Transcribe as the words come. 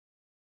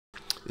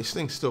This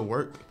thing still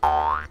work?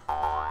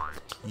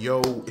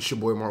 Yo, it's your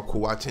boy Marco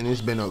watching.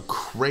 It's been a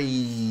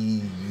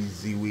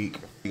crazy week.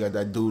 You got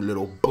that dude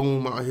Little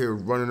Boom out here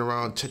running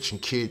around touching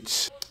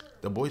kids.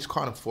 The boy's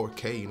caught in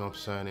 4K, you know what I'm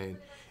saying? And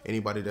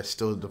anybody that's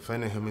still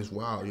defending him is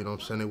wild, you know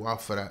what I'm saying? They wild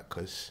for that,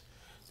 because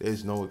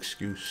there's no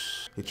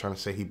excuse. He's trying to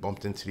say he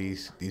bumped into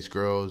these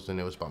girls and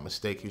it was by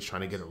mistake. He was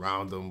trying to get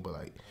around them, but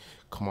like,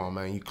 come on,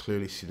 man. You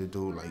clearly see the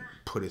dude like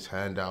put his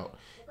hand out.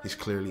 He's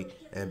clearly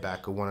in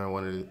back of one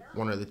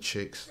of the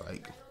chicks.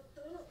 Like,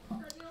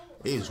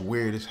 it is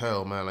weird as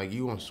hell, man. Like,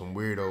 you on some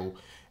weirdo.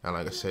 And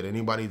like I said,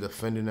 anybody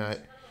defending that,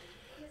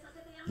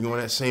 you on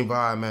that same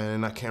vibe, man,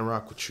 and I can't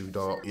rock with you,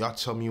 dog. Y'all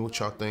tell me what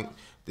y'all think.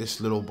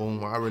 This Little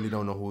Boom, I really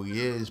don't know who he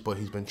is, but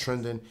he's been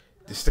trending.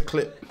 This is the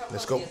clip.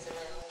 Let's go. He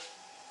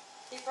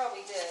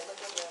probably did.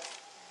 Look at that.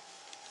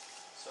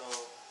 So,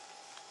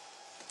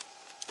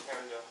 here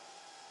we go.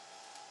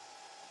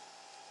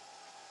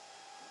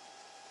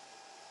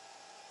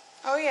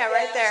 Oh yeah,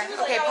 right there.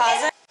 Okay,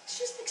 pause it.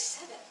 She's like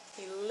 7.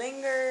 He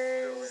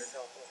lingers.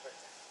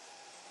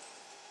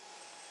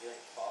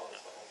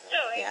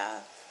 Yeah,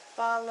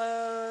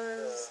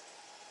 follows.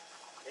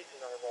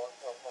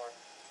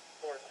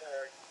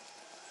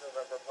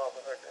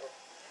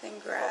 Then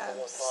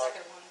grabs.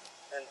 Second one.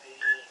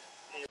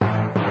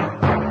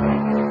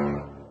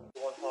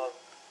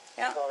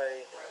 Yeah.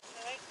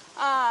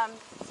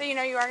 So you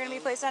know you are going to be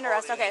placed under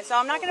arrest. Okay, so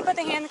I'm not going to put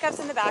the handcuffs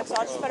in the back, so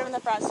I'll just put them in the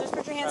front. So just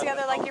put your hands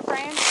together like you're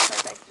praying.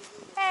 Perfect.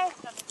 Hey.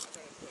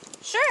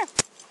 Sure.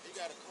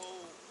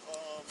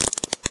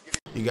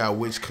 You got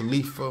Wiz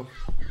Khalifa.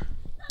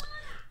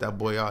 That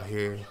boy out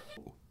here.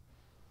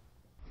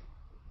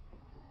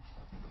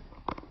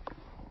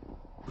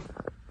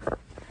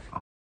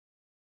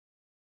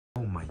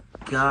 Oh my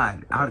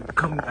God,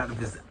 coming out of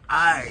his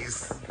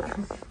eyes.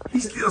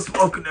 He's still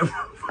smoking that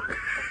motherfucker.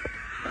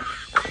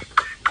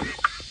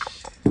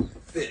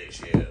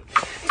 Finish him.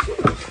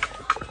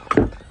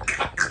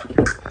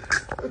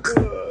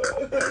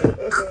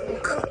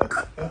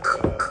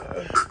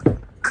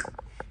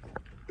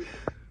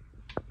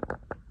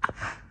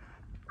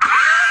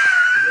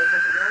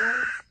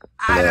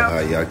 I love how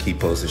y'all keep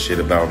posting shit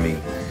about me.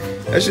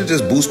 That should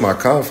just boost my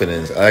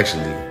confidence,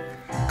 actually.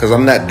 Because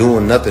I'm not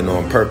doing nothing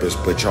on purpose,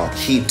 but y'all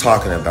keep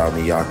talking about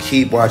me. Y'all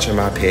keep watching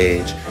my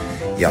page.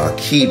 Y'all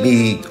keep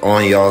me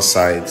on y'all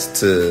sites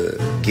to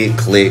get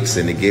clicks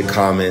and to get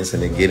comments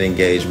and to get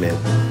engagement.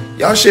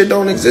 Y'all shit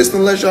don't exist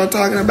unless y'all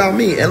talking about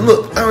me. And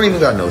look, I don't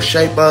even got no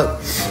shape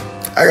up.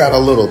 I got a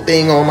little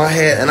thing on my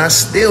head and I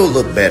still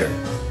look better.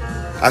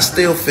 I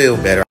still feel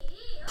better.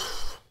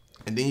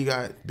 And then you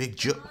got Big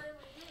Jook,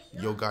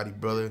 Yo Gotti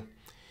brother.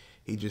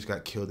 He just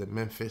got killed in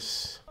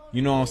Memphis.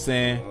 You know what I'm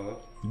saying?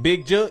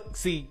 Big Jook,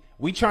 see,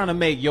 we trying to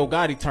make Yo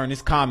Gotti turn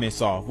his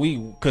comments off.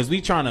 Cause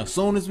we trying to, as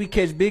soon as we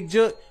catch Big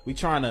Jook, we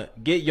trying to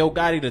get Yo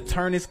Gotti to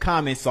turn his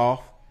comments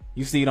off.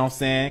 You see what I'm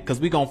saying?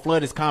 Cause we gonna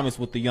flood his comments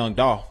with the Young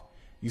Dolph.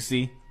 You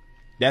see?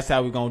 That's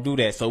how we gonna do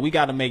that. So we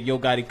gotta make Yo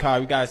Gotti cry.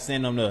 We gotta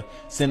send them the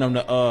Spam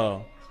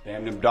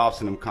them Dolphs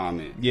in them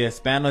comments. yeah,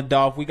 spam the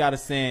Dolph. We gotta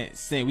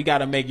we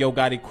gotta make Yo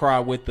Gotti cry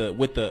with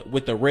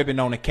the ribbon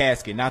on the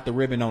casket, not the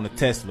ribbon on the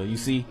Tesla. You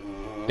see?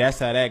 That's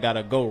how that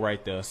gotta go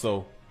right there.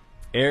 So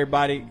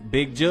everybody,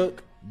 Big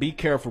Jook, be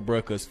careful, bro,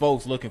 because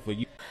folks looking for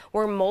you.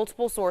 Where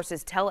multiple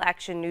sources tell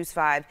Action News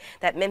 5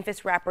 that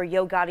Memphis rapper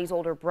Yo Gotti's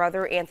older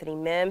brother, Anthony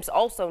Mims,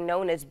 also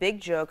known as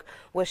Big Jook,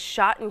 was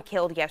shot and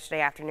killed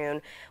yesterday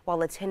afternoon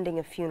while attending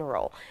a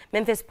funeral.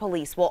 Memphis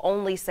police will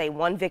only say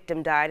one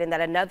victim died and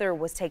that another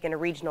was taken to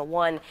Regional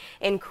 1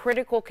 in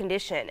critical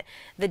condition.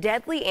 The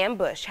deadly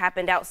ambush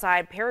happened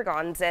outside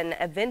Paragon's an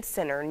event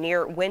center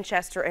near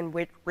Winchester and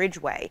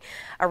Ridgeway.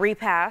 A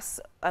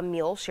repast, a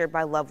meal shared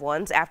by loved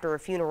ones after a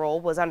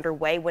funeral, was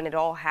underway when it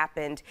all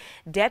happened.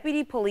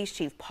 Deputy Police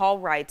Chief Paul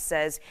Wright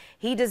says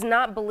he does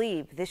not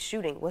believe this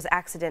shooting was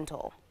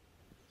accidental.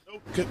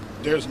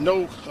 There's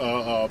no,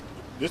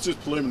 this is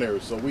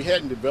preliminary, so we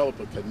hadn't developed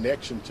a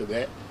connection to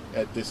that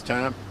at this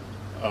time.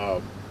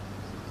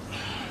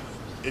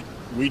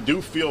 We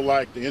do feel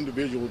like the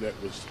individual that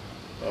was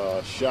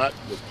shot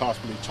was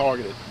possibly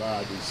targeted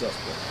by the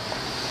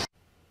suspect.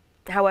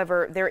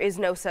 However, there is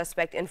no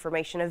suspect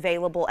information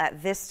available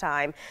at this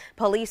time.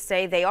 Police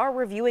say they are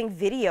reviewing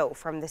video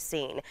from the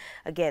scene.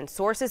 Again,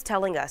 sources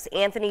telling us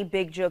Anthony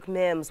Big Jook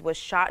Mims was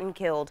shot and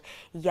killed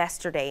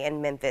yesterday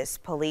in Memphis.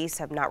 Police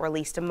have not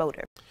released a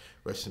motive.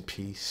 Rest in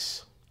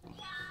peace.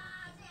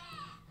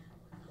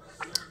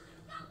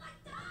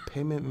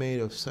 Payment made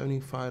of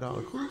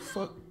 $75. Who the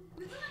fuck?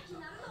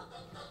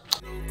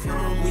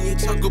 When you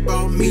talk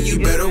about me, you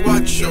better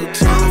watch your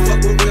tongue.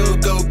 Fuck with real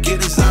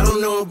go-getters, I don't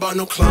know about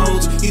no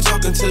clones. You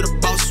talking to the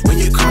boss when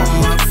you call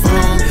my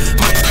phone.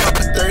 My top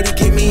of 30,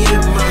 get me in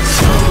my